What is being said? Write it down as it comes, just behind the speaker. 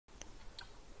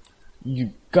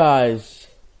You guys,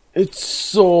 it's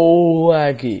so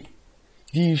laggy.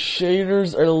 These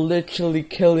shaders are literally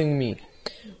killing me.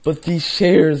 But these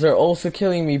shaders are also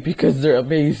killing me because they're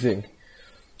amazing.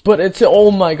 But it's,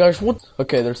 oh my gosh, what?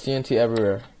 Okay, there's TNT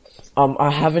everywhere. I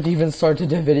haven't even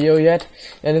started the video yet,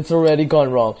 and it's already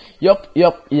gone wrong. Yup,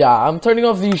 yeah, I'm turning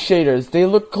off these shaders. They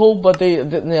look cool, but they're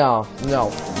too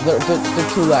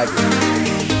laggy.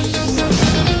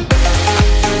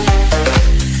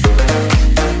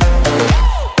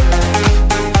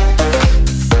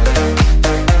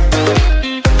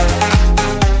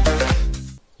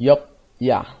 Yup,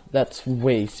 yeah, that's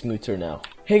way smoother now.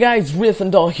 Hey guys, Rieth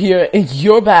and Andal here, and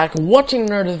you're back watching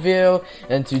another video,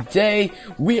 and today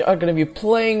we are gonna be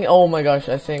playing, oh my gosh,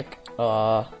 I think,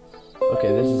 okay,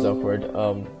 this is awkward,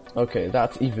 okay,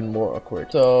 that's even more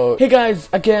awkward. So, hey guys,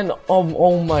 again,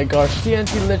 oh my gosh,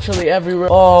 TNT literally everywhere,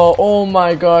 oh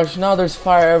my gosh, now there's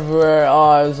fire everywhere,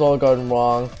 it's all gone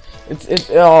wrong.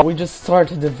 We just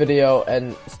started the video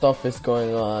and stuff is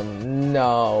going on.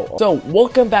 No. So,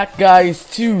 welcome back guys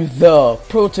to the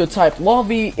Prototype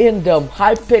Lobby in the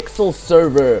Hypixel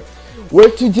server, where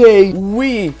today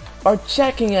we are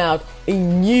checking out a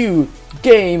new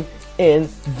game in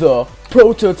the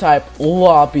Prototype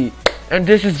Lobby. And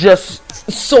this is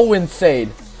just so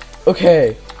insane.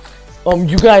 Okay,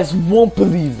 you guys won't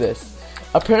believe this.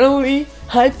 Apparently,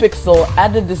 Hypixel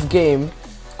added this game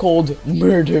called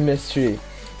Murder Mystery.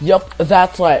 Yup,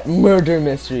 that's right, Murder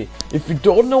Mystery. If you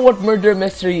don't know what Murder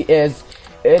Mystery is,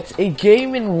 it's a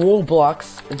game in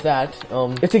Roblox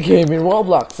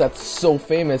that's so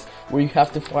famous, where you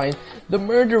have to find the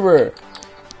murderer.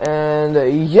 And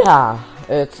yeah,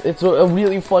 it's a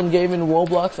really fun game in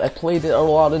Roblox. I played it a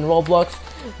lot in Roblox,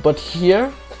 but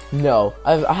here, no,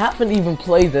 I haven't even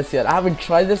played this yet. I haven't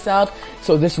tried this out,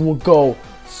 so this will go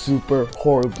super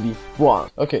horribly wrong.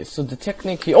 Okay, so the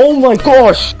technique here. Oh my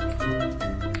gosh!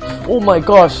 Oh my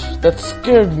gosh, that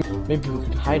scared me. Maybe we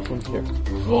can hide from here.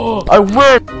 Oh, I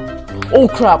win! Oh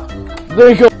crap! There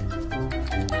you go.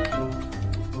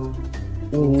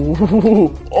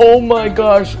 Ooh, oh my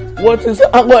gosh! What is?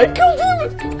 Oh, I killed him!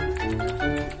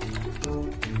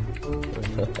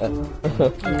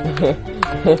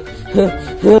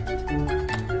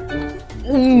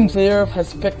 Player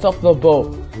has picked up the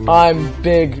bow. I'm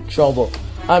big trouble.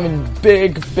 I'm in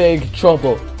big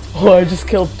trouble. Oh, I just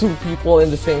killed 2 people in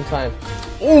the same time.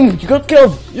 You got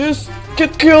killed. Yes,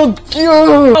 get killed.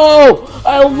 Yeah. Oh,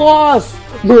 I lost.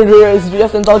 Murderer is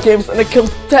Rieth and Andal games, and I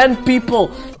killed 10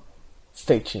 people.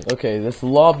 Staging. Okay, this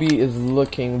lobby is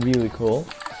looking really cool.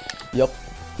 Yup.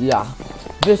 Yeah.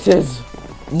 This is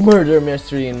Murder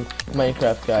Mystery in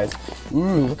Minecraft, guys.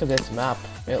 Ooh, look at this map.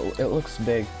 It looks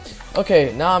big.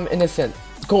 Okay, now I'm innocent.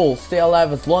 Goal, stay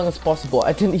alive as long as possible.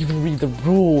 I didn't even read the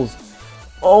rules.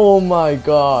 Oh my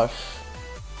gosh.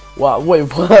 Wow,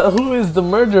 wait, what? Who is the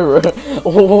murderer?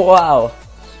 Oh, wow.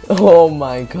 Oh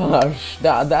my gosh.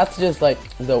 That's just like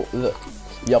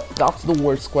yup, that's the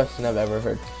worst question I've ever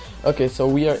heard. Okay, so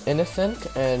we are innocent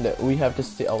and we have to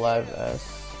stay alive as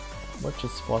much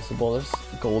as possible. There's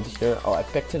gold here. Oh, I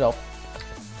picked it up.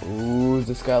 Ooh,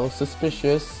 this guy looks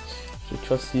suspicious. Should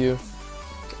trust you.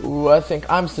 Ooh, I think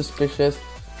I'm suspicious.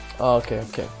 Okay.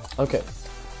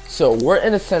 So we're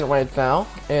innocent right now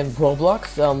in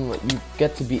Roblox. You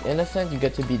get to be innocent. You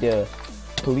get to be the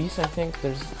police. I think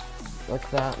there's like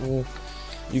that.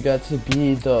 You get to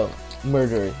be the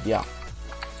murderer. Yeah.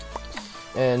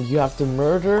 And you have to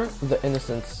murder the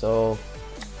innocent, so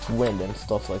to win and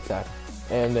stuff like that.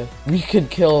 And we could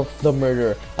kill the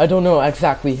murderer. I don't know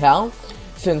exactly how,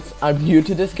 since I'm new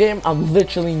to this game. I'm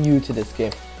literally new to this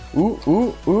game.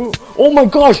 Ooh. Oh my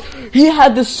gosh! He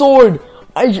had the sword!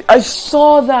 I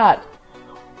saw that!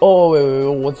 Oh,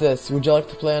 wait, what's this? Would you like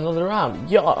to play another round?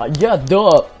 Yeah,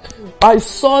 duh! I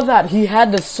saw that! He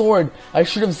had the sword! I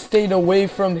should have stayed away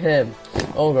from him.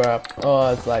 Oh crap.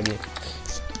 Oh, it's laggy.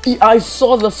 I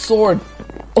saw the sword!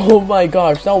 Oh my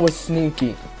gosh, that was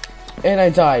sneaky. And I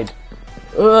died.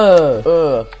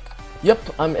 Yep,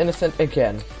 I'm innocent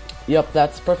again. Yep,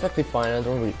 that's perfectly fine. I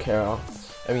don't really care.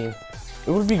 I mean, it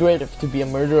would be great to be a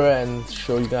murderer and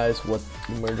show you guys what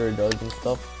the murderer does and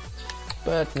stuff.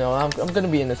 But no, I'm gonna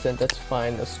be innocent, that's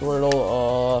fine. A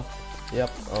Squirtle,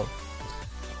 yep,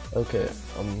 okay,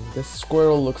 this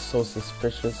Squirtle looks so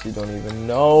suspicious, you don't even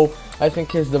know. I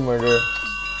think he's the murderer.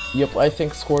 Yep, I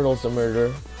think Squirtle's the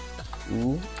murderer.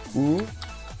 Ooh,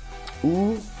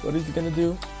 what is he gonna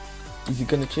do? Is he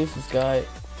gonna chase this guy?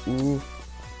 Ooh,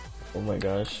 oh my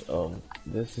gosh,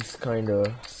 this is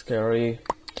kinda scary.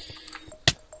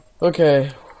 Okay,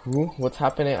 what's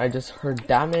happening? I just heard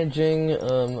damaging.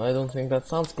 I don't think that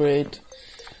sounds great.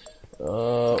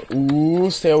 Ooh,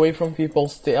 stay away from people,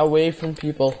 stay away from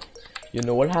people. You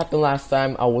know what happened last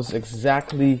time? I was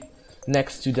exactly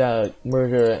next to that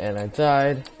murderer and I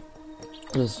died.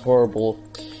 It was horrible.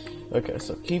 Okay,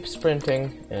 so keep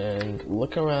sprinting and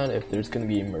look around if there's gonna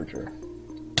be a murderer.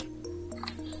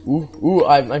 Ooh,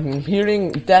 I'm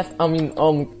hearing death,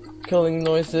 killing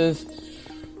noises.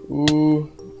 Ooh,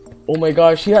 oh my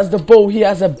gosh, he has the bow, he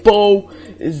has a bow.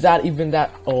 Is that even that?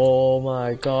 Oh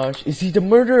my gosh, is he the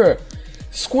murderer?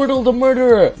 Squirtle the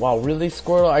murderer! Wow, really,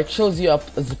 Squirtle? I chose you up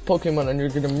as a Pokemon and you're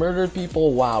gonna murder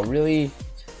people? Wow, really?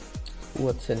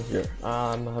 What's in here?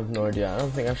 I have no idea. I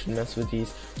don't think I should mess with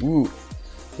these. Ooh,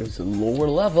 there's a lower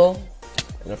level.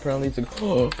 And apparently it's a...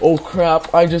 Oh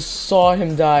crap, I just saw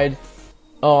him died.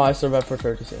 Oh, I survived for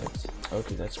 30 seconds.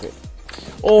 Okay, that's great.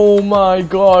 Oh my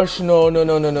gosh, no.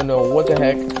 What the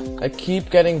heck? I keep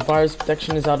getting virus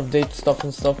protection is out of date stuff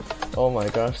and stuff. Oh my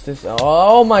gosh,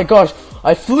 oh my gosh,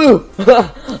 I flew!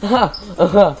 I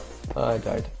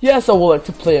died. Yes, I would like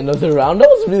to play another round. That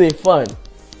was really fun.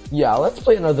 Yeah, let's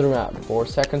play another round. 4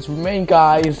 seconds remain,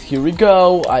 guys. Here we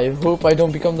go. I hope I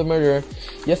don't become the murderer.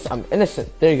 Yes, I'm innocent.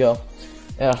 There you go.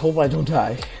 And I hope I don't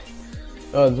die.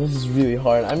 Oh, this is really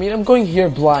hard. I mean, I'm going here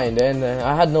blind, and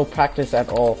I had no practice at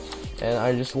all. And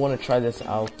I just want to try this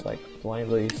out, like,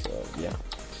 blindly, so, yeah.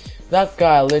 That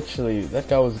guy, literally, that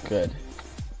guy was good.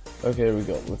 Okay, here we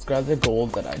go. Let's grab the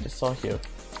gold that I just saw here.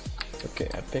 Okay,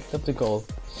 I picked up the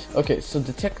gold. Okay, so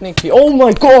the technique... Oh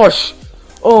my gosh!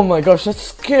 Oh my gosh, that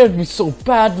scared me so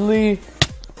badly.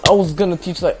 I was gonna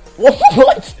teach, like...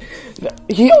 What?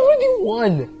 He already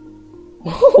won!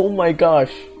 Oh my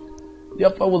gosh.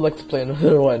 Yep, I would like to play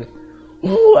another one.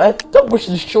 What? That was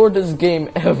the shortest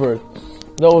game ever.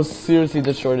 That was seriously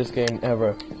the shortest game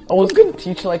ever. I was gonna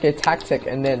teach like a tactic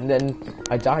and then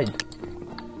I died.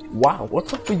 Wow,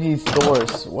 what's up with these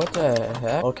doors? What the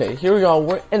heck? Okay, here we go.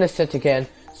 We're innocent again.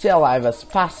 Stay alive as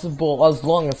possible, as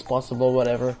long as possible,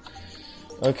 whatever.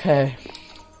 Okay.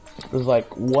 There's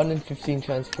like 1 in 15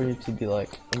 chance for you to be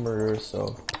like a murderer,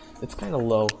 so it's kind of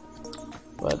low.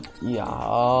 But yeah,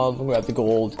 grab the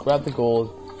gold. Grab the gold.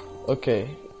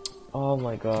 Okay. Oh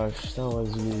my gosh, that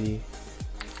was really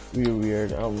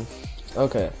weird.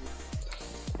 Okay.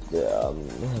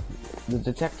 The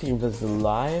detective is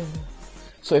alive.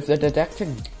 So if the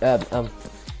detective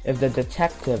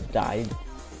died,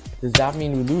 does that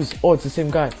mean we lose? Oh, it's the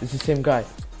same guy. It's the same guy.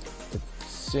 The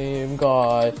same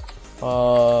guy.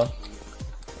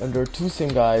 And there are 2 same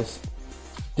guys.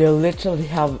 They literally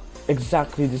have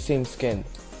exactly the same skin.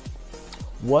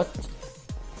 What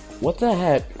the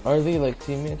heck? Are they like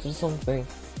teammates or something?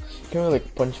 Can we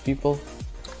like punch people?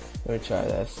 Let me try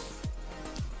this.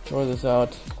 Throw this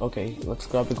out. Okay, let's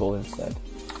grab the gold instead.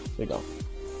 There you go.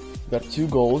 We got 2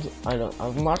 gold.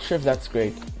 I'm not sure if that's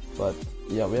great, but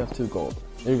yeah, we have 2 gold.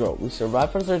 There you go. We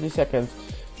survived for 30 seconds.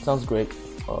 Sounds great.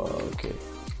 Okay.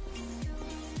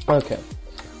 Okay.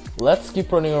 Let's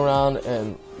keep running around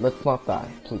and let's not die,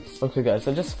 please. Okay, guys,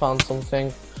 I just found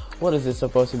something. What is this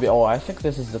supposed to be? Oh, I think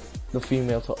this is the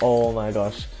female. Oh my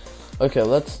gosh. Okay,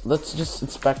 let's just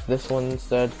inspect this one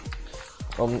instead.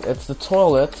 It's the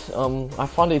toilet. I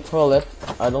found a toilet.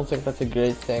 I don't think that's a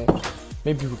great thing.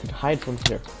 Maybe we could hide from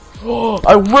here. Oh,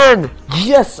 I win!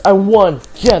 Yes, I won!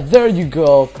 Yeah, there you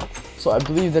go. So I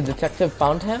believe the detective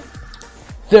found him.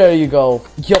 There you go.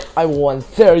 Yep, I won.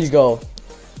 There you go.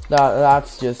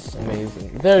 That's just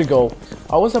amazing. There you go.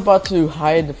 I was about to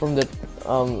hide from the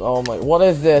oh my, what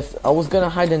is this? I was gonna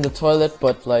hide in the toilet,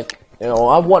 but like, you know,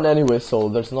 I won anyway, so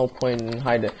there's no point in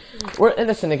hiding. We're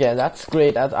innocent again. That's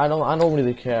great. I don't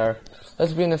really care.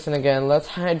 Let's be innocent again. Let's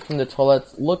hide from the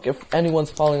toilet. Look if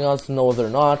anyone's following us. No, they're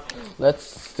not. Let's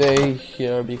stay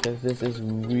here because this is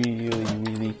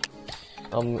really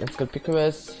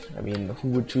inconspicuous. I mean, who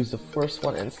would choose the first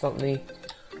one instantly?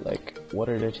 Like, what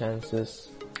are the chances?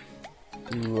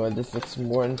 Ooh, this looks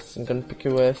more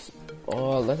inconspicuous.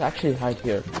 Oh, let's actually hide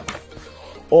here.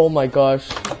 Oh my gosh.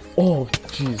 Oh,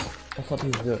 jeez. I thought he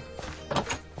was there.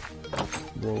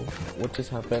 Whoa, what just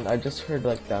happened? I just heard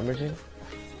like damaging.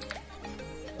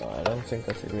 I don't think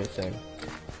that's a great thing.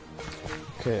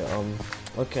 Okay,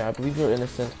 okay, I believe you're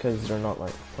innocent because you're not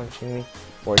like punching me.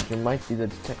 Or you might be the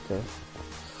detective.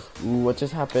 Ooh, what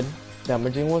just happened?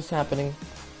 Damaging was happening.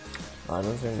 I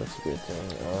don't think that's a great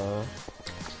thing.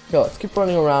 Okay, let's keep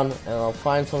running around and I'll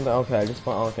find something. Okay, I just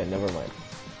found. Okay, never mind.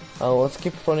 Let's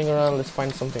keep running around. Let's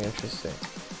find something interesting.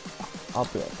 I'll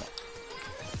be right back.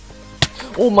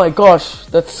 Oh my gosh,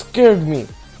 that scared me.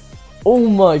 Oh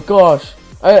my gosh,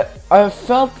 I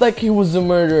felt like he was the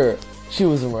murderer. She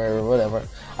was the murderer, whatever.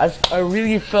 I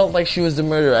really felt like she was the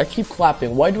murderer. I keep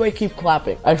clapping. Why do I keep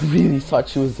clapping? I really thought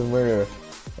she was the murderer.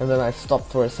 and then I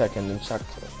stopped for a second and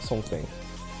checked something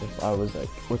if I was like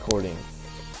recording.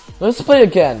 Let's play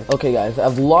again. Okay guys,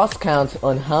 I've lost count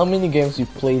on how many games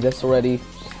we've played this already.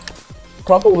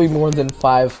 Probably more than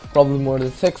 5, probably more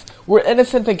than 6. We're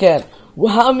innocent again.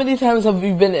 Well, how many times have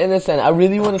we been innocent? I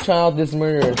really want to try out this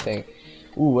murderer thing.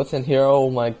 Ooh, what's in here? Oh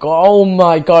my god. Oh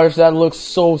my gosh, that looks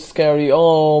so scary.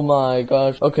 Oh my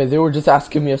gosh. Okay, they were just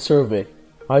asking me a survey.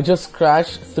 I just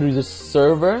crashed through the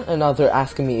server and now they're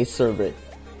asking me a survey.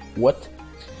 What?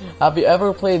 Have you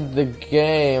ever played the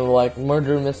game like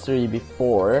Murder Mystery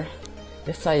before?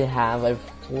 Yes, I have. I've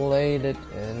played it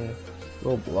in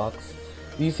Roblox.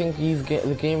 Do you think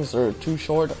the games are too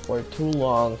short or too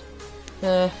long?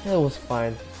 It was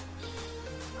fine.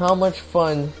 How much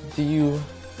fun did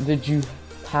you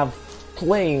have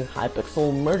playing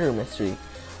Hypixel Murder Mystery?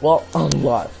 Well, a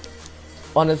lot.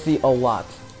 Honestly, a lot.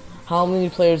 How many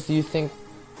players do you think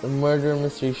the Murder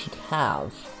Mystery should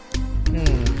have?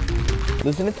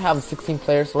 Doesn't it have 16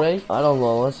 players already? I don't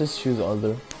know, let's just choose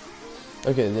other.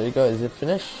 Okay, there you go. Is it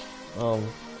finished?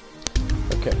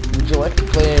 Okay. Would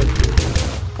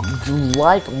you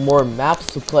like more maps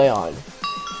to play on?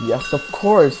 Yes, of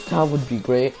course, that would be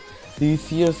great. Do you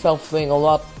see yourself playing a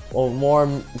lot or more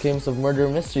games of Murder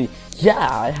Mystery? Yeah,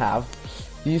 I have.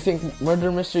 Do you think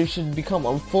Murder Mystery should become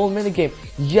a full minigame?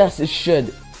 Yes, it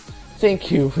should.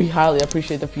 Thank you. We highly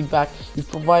appreciate the feedback you've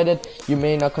provided. You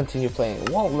may not continue playing.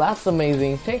 Well, that's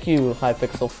amazing. Thank you,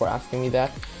 Hypixel, for asking me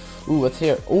that. Ooh, what's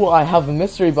here? Ooh, I have a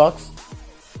mystery box.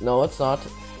 No, it's not.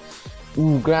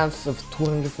 Ooh, grants of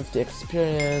 250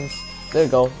 experience. There you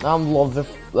go. Now I'm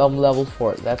level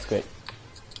 4. That's great.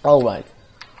 Alright.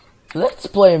 Let's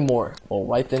play more.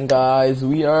 Alright then, guys.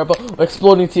 We are about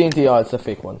exploding TNT. Oh, it's a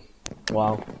fake one.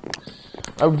 Wow.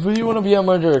 I really want to be a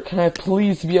murderer. Can I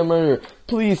please be a murderer?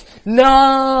 Please.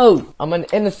 No! I'm an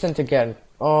innocent again.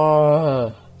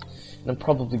 And I'm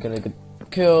probably gonna get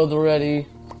killed already.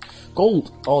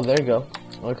 Gold. Oh, there you go.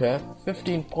 Okay.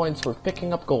 15 points for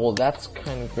picking up gold. That's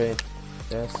kind of great.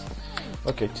 Yes.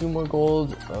 Okay, 2 more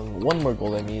gold. 1 more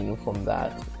gold, I mean, from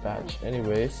that badge.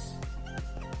 Anyways.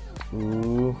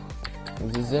 Ooh.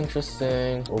 This is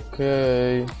interesting.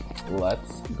 Okay.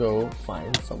 Let's go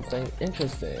find something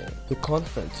interesting. The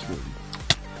conference room.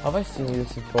 Have I seen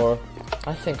this before?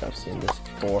 I think I've seen this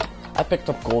before. I picked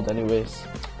up gold anyways.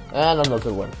 And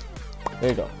another one.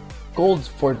 There you go. Gold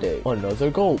for day.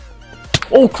 Another gold.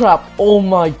 Oh crap! Oh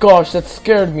my gosh, that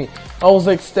scared me. I was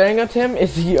like staring at him.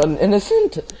 Is he an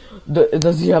innocent?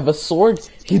 Does he have a sword?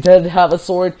 He did have a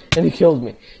sword and he killed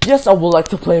me. Yes, I would like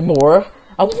to play more.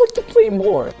 I would like to play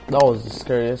more. That was the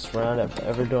scariest round I've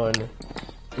ever done.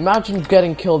 Imagine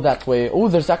getting killed that way. Oh,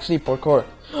 there's actually parkour.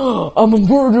 I'm a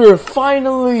murderer!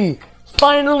 Finally!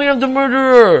 Finally, I'm the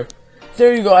murderer!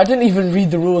 There you go. I didn't even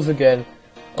read the rules again.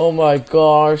 Oh my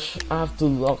gosh. I have to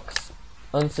look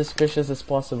unsuspicious as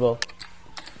possible.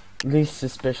 Least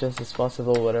suspicious as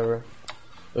possible, whatever.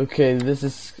 Okay, this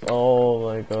is... Oh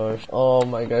my gosh. Oh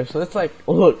my gosh. Let's like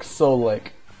look so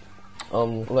like...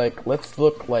 let's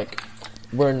look like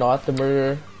we're not the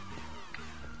murderer.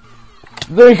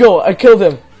 There you go, I killed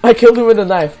him. I killed him with a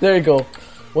knife. There you go.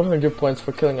 100 points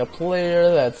for killing a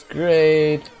player. That's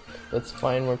great. Let's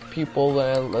find more people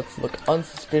then. Let's look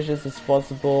unsuspicious as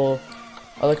possible.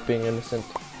 I like being innocent.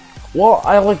 Well,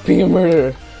 I like being a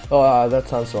murderer. Oh, that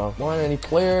sounds wrong. Want any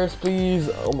players, please?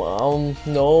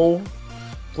 No.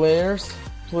 Players,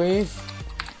 please.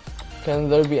 Can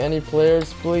there be any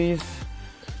players, please?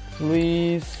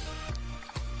 Please.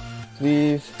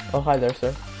 Please. Oh, hi there,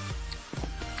 sir.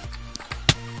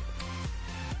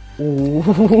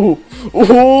 Ooh,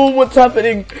 ooh, what's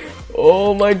happening?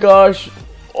 Oh my gosh.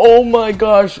 Oh my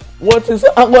gosh. What is...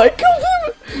 Oh, I killed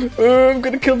him! I'm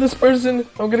gonna kill this person.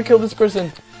 I'm gonna kill this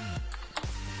person.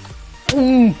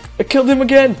 I killed him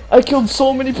again. I killed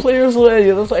so many players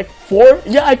already. That's like 4?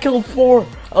 Yeah, I killed 4.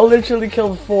 I literally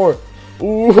killed 4.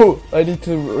 Ooh, I need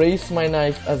to raise my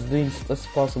knife as least as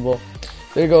possible.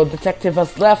 There you go. Detective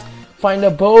has left. Find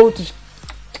a bow to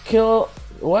kill...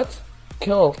 What?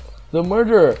 Kill the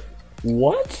murderer.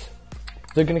 What?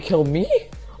 They're gonna kill me?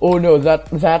 Oh no,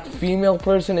 that female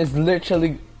person is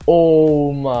literally...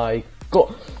 Oh my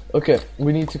god. Okay,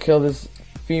 we need to kill this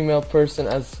female person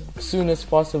as soon as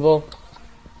possible.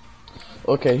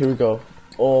 Okay, here we go.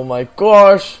 Oh my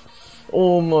gosh.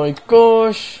 Oh my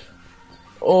gosh.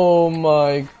 Oh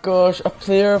my gosh. A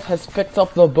player has picked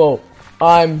up the bow.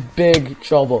 I'm big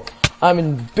trouble. I'm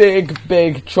in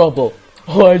big trouble.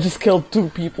 Oh, I just killed 2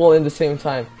 people in the same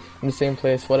time. In the same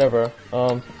place, whatever.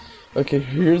 Okay,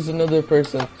 here's another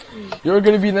person. You're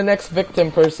gonna be the next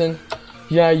victim, person.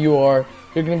 Yeah, you are.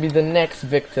 You're gonna be the next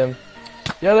victim.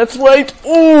 Yeah, that's right.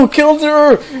 Oh, killed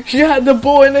her. She had the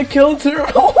bow and I killed her.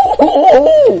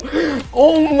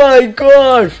 Oh my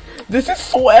gosh. This is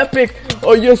so epic.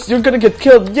 Oh yes, you're gonna get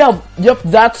killed. Yep,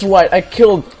 that's right. I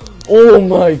killed. Oh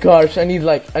my gosh. I need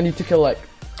to kill like,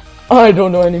 I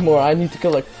don't know anymore. I need to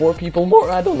kill like 4 people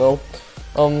more. I don't know.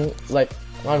 Like,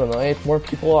 I don't know, 8 more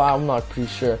people. I'm not pretty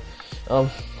sure.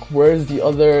 Where's the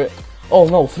other? Oh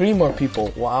no, 3 more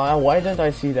people. Wow, why didn't I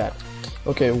see that?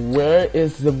 Okay, where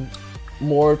is the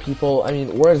more people? I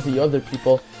mean, where's the other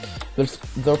people?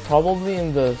 They're probably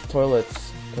in the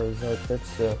toilets, because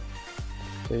that's the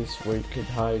place where you could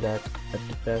hide at the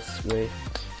best way.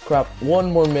 Crap,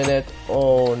 1 more minute.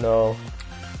 Oh no.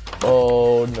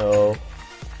 Oh no.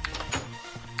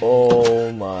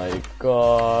 Oh my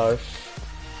gosh.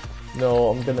 No,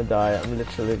 I'm gonna die. I'm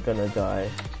literally gonna die.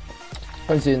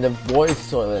 I'm in the boys'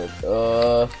 toilet.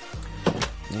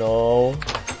 No.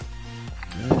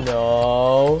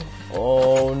 No.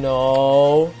 Oh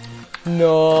no.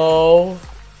 No.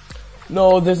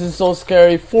 No, this is so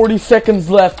scary. 40 seconds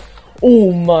left.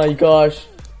 Oh my gosh.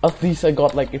 At least I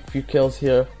got like a few kills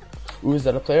here. Ooh, is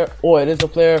that a player? Oh, it is a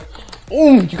player.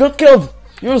 Oh, you got killed.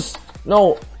 Yes.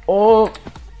 No. Oh.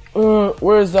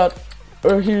 Where is that?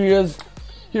 Here he is.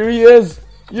 Here he is.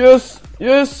 Yes.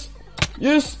 Yes.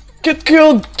 Yes. Get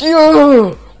killed.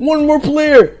 Yeah. 1 more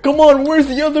player. Come on. Where's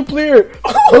the other player?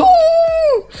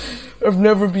 I've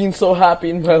never been so happy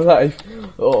in my life.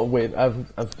 Oh wait,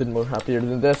 I've been more happier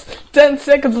than this. 10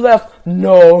 seconds left.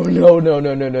 No.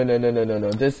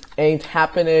 This ain't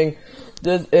happening.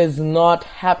 This is not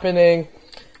happening.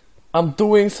 I'm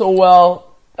doing so well.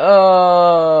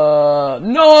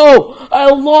 No! I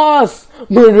lost!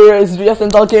 Murderer is Rieth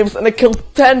and Andal games and I killed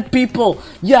 10 people!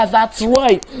 Yeah, that's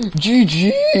right!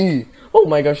 GG! Oh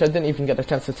my gosh, I didn't even get a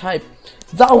chance to type.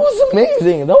 That was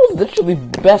amazing! That was literally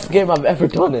the best game I've ever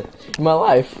done in my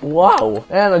life. Wow!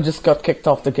 And I just got kicked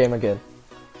off the game again.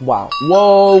 Wow.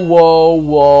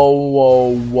 Whoa.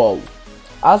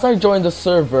 As I joined the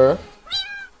server,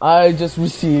 I just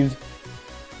received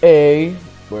a...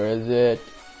 where is it?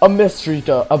 A mystery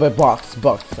of a box.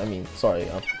 I mean, sorry.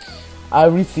 I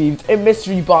received a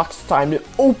mystery box. Time to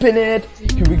open it.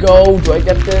 Here we go. Do I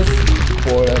get this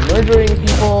for murdering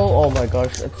people? Oh my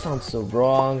gosh, that sounds so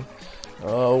wrong.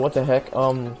 What the heck?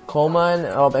 Coleman,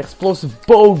 explosive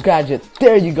bow gadget.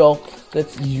 There you go.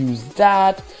 Let's use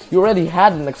that. You already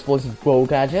had an explosive bow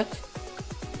gadget.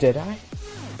 Did I?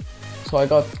 So I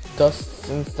got dust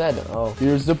instead. Oh,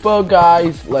 here's the bow,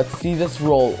 guys. Let's see this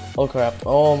roll. Oh crap.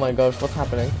 Oh my gosh, what's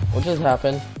happening? What just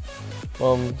happened?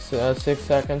 6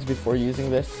 seconds before using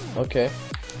this. Okay.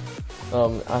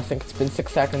 I think it's been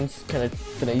 6 seconds. Can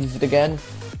I use it again?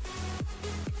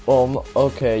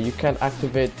 Okay, you can't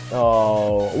activate.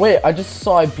 Oh wait, I just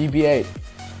saw a BB-8.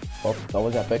 Oh, that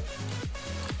was epic.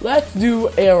 Let's do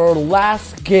our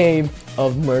last game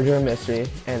of murder mystery,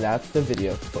 and that's the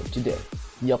video for today.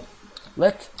 Yup.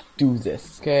 Let's do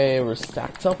this. Okay, we're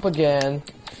stacked up again.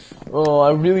 Oh,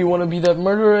 I really want to be that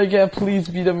murderer again. Please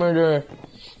be the murderer.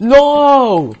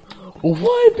 No!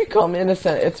 Why become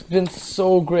innocent? It's been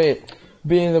so great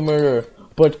being the murderer,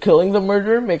 but killing the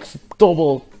murderer makes it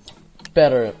double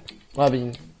better. I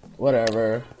mean,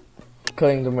 whatever.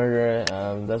 Killing the murderer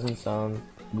doesn't sound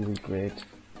really great.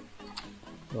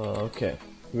 Okay,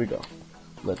 here we go.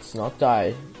 Let's not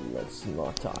die. Let's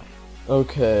not die.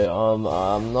 Okay,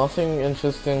 nothing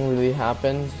interesting really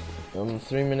happened.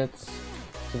 3 minutes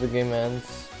to the game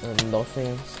ends, and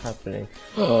nothing's happening.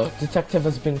 Detective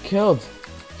has been killed!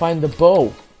 Find the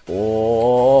bow!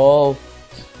 Oh,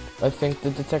 I think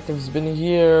the detective's been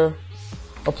here.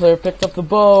 A player picked up the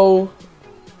bow!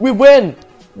 We win!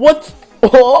 What?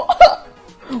 Oh,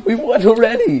 we won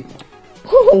already!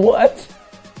 What?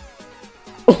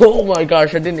 Oh my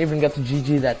gosh, I didn't even get to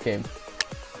GG that game.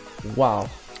 Wow.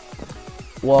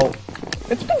 Well,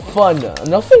 it's been fun.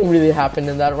 Nothing really happened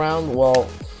in that round. Well,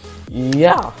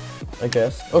 yeah, I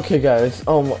guess. Okay, guys.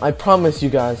 I promise you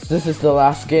guys, this is the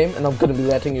last game, and I'm gonna be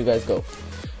letting you guys go.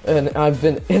 And I've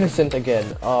been innocent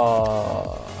again.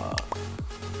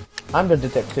 I'm the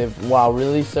detective. Wow,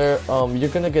 really, sir? You're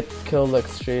gonna get killed like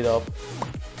straight up.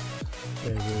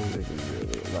 Really,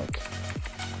 like.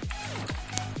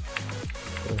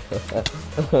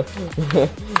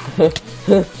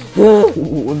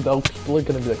 Now people are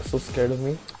gonna be like so scared of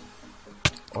me.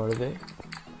 Are they?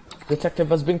 Detective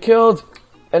has been killed,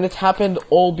 and it happened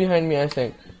all behind me, I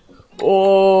think.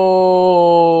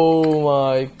 Oh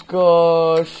my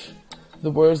gosh!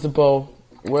 Where's the bow?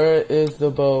 Where is the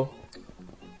bow?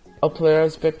 A player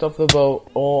has picked up the bow.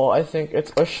 Oh, I think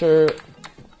it's Usher.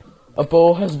 A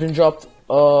bow has been dropped.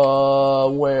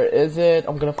 Where is it?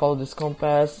 I'm gonna follow this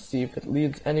compass, see if it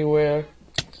leads anywhere.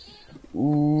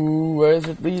 Ooh, where is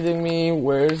it leading me?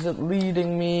 Where is it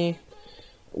leading me?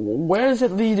 Where is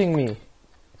it leading me?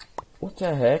 What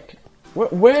the heck?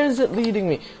 Where is it leading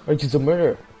me? Are you the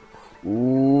murderer?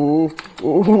 Ooh,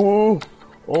 ooh,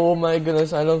 oh my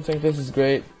goodness, I don't think this is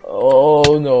great.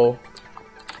 Oh no.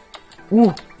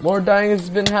 Ooh, more dying has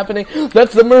been happening.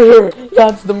 That's the murderer!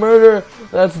 That's the murderer!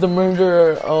 That's the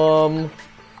murderer. Oh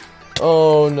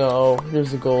no.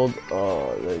 Here's the gold.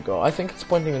 Oh, there you go. I think it's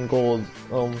pointing in gold.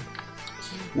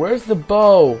 Where's the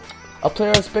bow? A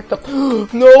player has picked up.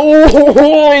 No!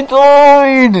 I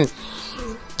died!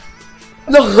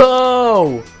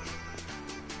 No!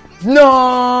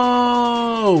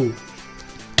 No!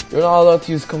 You're not allowed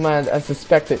to use command as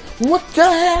suspected. What the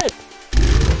heck?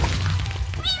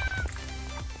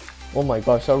 Oh my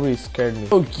gosh, that really scared me.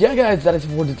 So yeah guys, that is it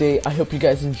for today. I hope you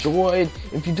guys enjoyed.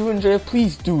 If you do enjoy it,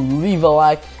 please do leave a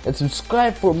like and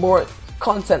subscribe for more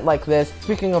content like this.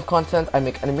 Speaking of content, I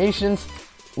make animations,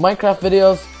 Minecraft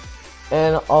videos,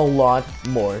 and a lot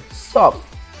more stuff.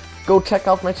 Go check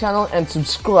out my channel and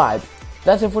subscribe.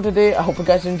 That's it for today. I hope you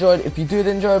guys enjoyed. If you did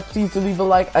enjoy, please do leave a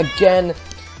like again.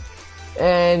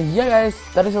 And yeah guys,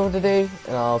 that is it for today,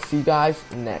 and I'll see you guys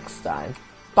next time.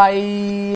 Bye!